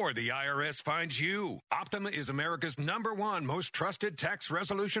before the IRS finds you. Optima is America's #1 most trusted tax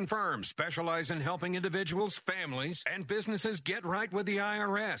resolution firm, specialized in helping individuals, families, and businesses get right with the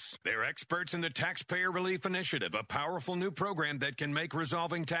IRS. They're experts in the Taxpayer Relief Initiative, a powerful new program that can make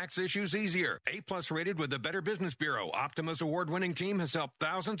resolving tax issues easier. A+ rated with the Better Business Bureau, Optima's award-winning team has helped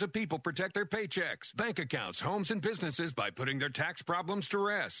thousands of people protect their paychecks, bank accounts, homes, and businesses by putting their tax problems to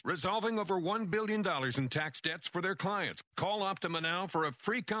rest, resolving over $1 billion in tax debts for their clients. Call Optima now for a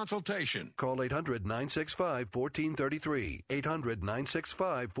free consultation. Call 800-965-1433.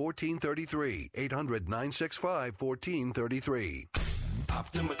 800-965-1433. 800-965-1433.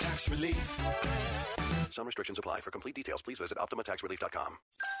 Optima Tax Relief. Some restrictions apply. For complete details, please visit OptimaTaxRelief.com.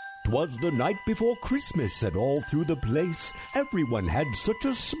 'Twas the night before Christmas, and all through the place everyone had such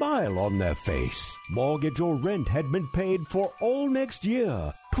a smile on their face. Mortgage or rent had been paid for all next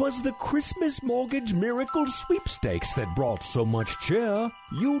year. 'Twas the Christmas Mortgage Miracle Sweepstakes that brought so much cheer.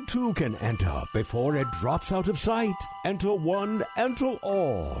 You too can enter before it drops out of sight. Enter one, enter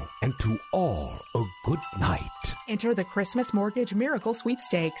all, and to all a good night. Enter the Christmas Mortgage Miracle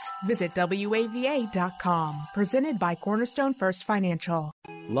Sweepstakes. Visit WAVA.com. Presented by Cornerstone First Financial.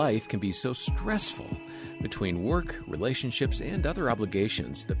 Life can be so stressful. Between work, relationships, and other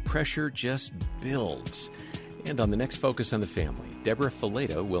obligations, the pressure just builds. And on the next Focus on the Family, Deborah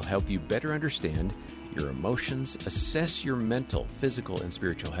Faledo will help you better understand your emotions, assess your mental, physical, and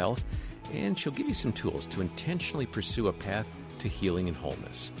spiritual health, and she'll give you some tools to intentionally pursue a path to healing and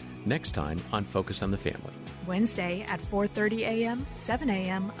wholeness. Next time on Focus on the Family. Wednesday at 4:30 a.m., 7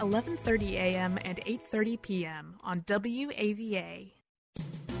 a.m., 11:30 a.m., and 8:30 p.m. on WAVA.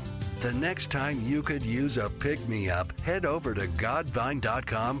 The next time you could use a pick-me-up, head over to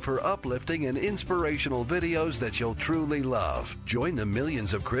godvine.com for uplifting and inspirational videos that you'll truly love. Join the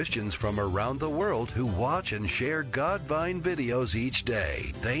millions of Christians from around the world who watch and share Godvine videos each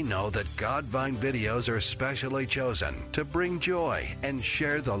day. They know that Godvine videos are specially chosen to bring joy and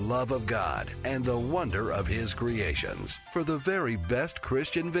share the love of God and the wonder of His creations. For the very best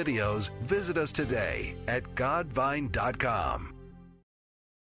Christian videos, visit us today at godvine.com.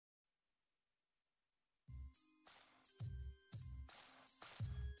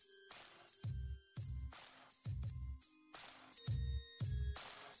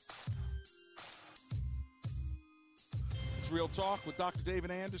 Real Talk with Dr.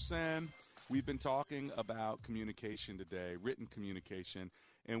 David Anderson. We've been talking about communication today, written communication,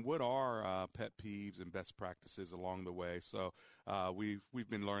 and what are pet peeves and best practices along the way. So we've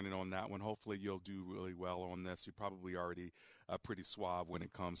been learning on that one. Hopefully you'll do really well on this. You're probably already pretty suave when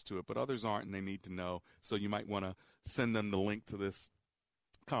it comes to it, but others aren't, and they need to know. So you might want to send them the link to this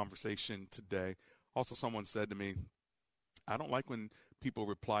conversation today. Also, someone said to me, I don't like when people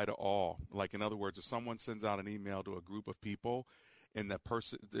reply to all. Like, in other words, if someone sends out an email to a group of people and that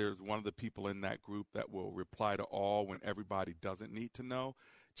person, there's one of the people in that group that will reply to all when everybody doesn't need to know,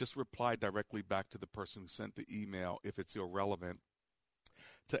 just reply directly back to the person who sent the email if it's irrelevant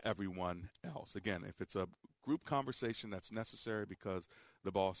to everyone else. Again, if it's a group conversation that's necessary because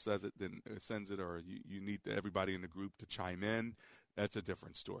the boss says it, then sends it, or you need everybody in the group to chime in, that's a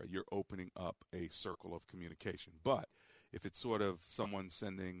different story. You're opening up a circle of communication. But if it's sort of someone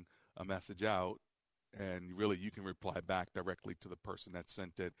sending a message out and really you can reply back directly to the person that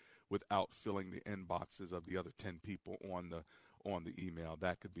sent it without filling the inboxes of the other 10 people on the email,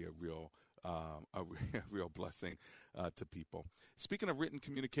 that could be a real blessing to people. Speaking of written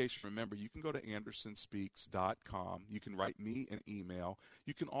communication, remember, you can go to andersonspeaks.com. You can write me an email.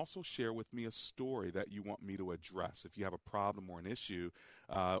 You can also share with me a story that you want me to address. If you have a problem or an issue,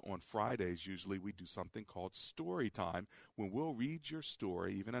 on Fridays, usually we do something called Story Time, when we'll read your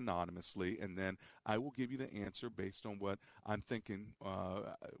story, even anonymously, and then I will give you the answer based on what I'm thinking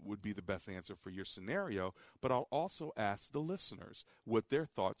would be the best answer for your scenario. But I'll also ask the listeners what their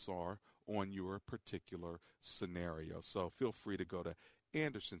thoughts are on your particular scenario. So feel free to go to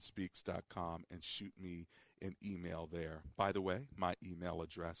andersonspeaks.com and shoot me an email there. By the way, my email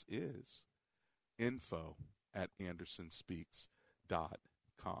address is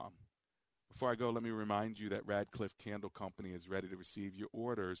info@andersonspeaks.com. Before I go, let me remind you that Radcliffe Candle Company is ready to receive your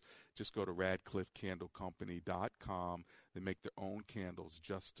orders. Just go to radcliffecandlecompany.com. They make their own candles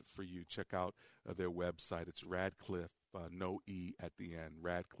just for you. Check out their website. It's Radcliffe, no E at the end,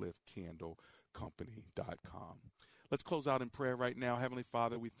 radcliffecandlecompany.com. Let's close out in prayer right now. Heavenly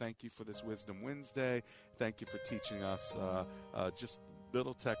Father, we thank you for this Wisdom Wednesday. Thank you for teaching us just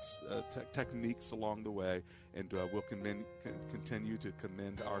little techniques along the way, and we'll continue to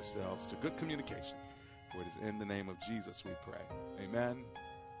commend ourselves to good communication. For it is in the name of Jesus we pray. Amen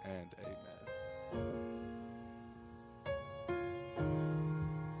and amen.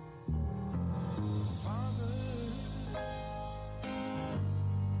 Father,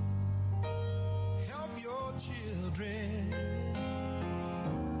 help your children,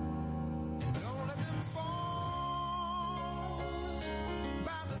 and don't let them fall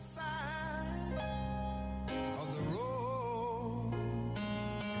by the side of the road,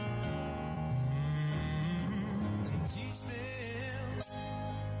 and teach them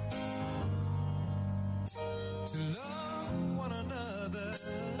to love one another,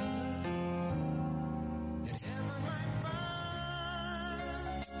 that heaven might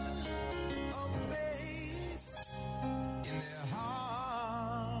find a place in their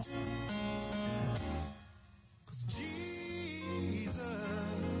hearts. 'Cause Jesus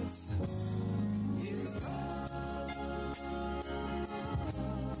is love.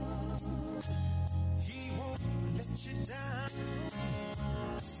 He won't let you down.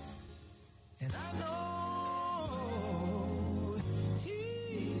 And I know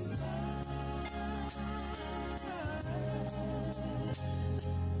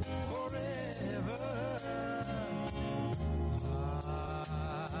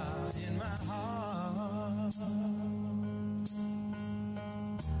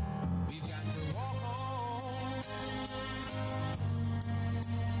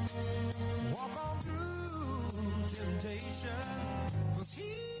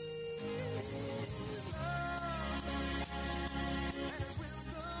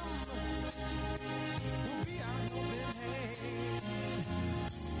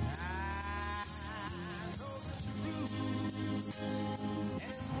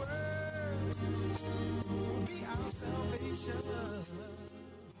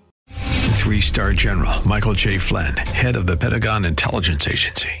 3-star General Michael J. Flynn, head of the Pentagon Intelligence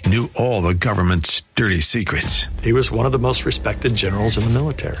Agency, knew all the government's dirty secrets. He was one of the most respected generals in the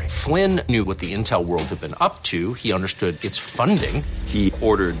military. Flynn knew what the intel world had been up to. He understood its funding. He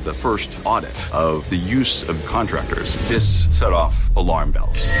ordered the first audit of the use of contractors. This set off alarm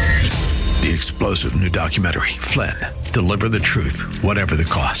bells. The explosive new documentary, Flynn, Deliver the Truth, Whatever the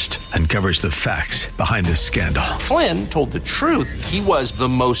Cost, uncovers the facts behind this scandal. Flynn told the truth. He was the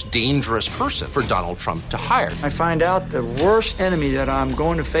most dangerous person for Donald Trump to hire. I find out the worst enemy that I'm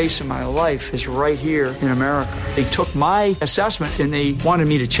going to face in my life is right here in America. They took my assessment and they wanted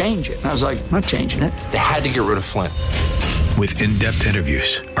me to change it. And I was like, I'm not changing it. They had to get rid of Flynn. With in-depth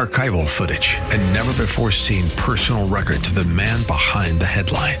interviews, archival footage, and never-before-seen personal records of the man behind the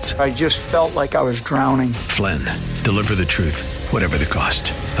headlines. I just felt like I was drowning. Flynn, Deliver the Truth, Whatever the Cost.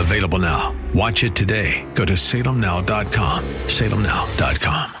 Available now. Watch it today. Go to salemnow.com.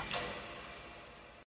 salemnow.com.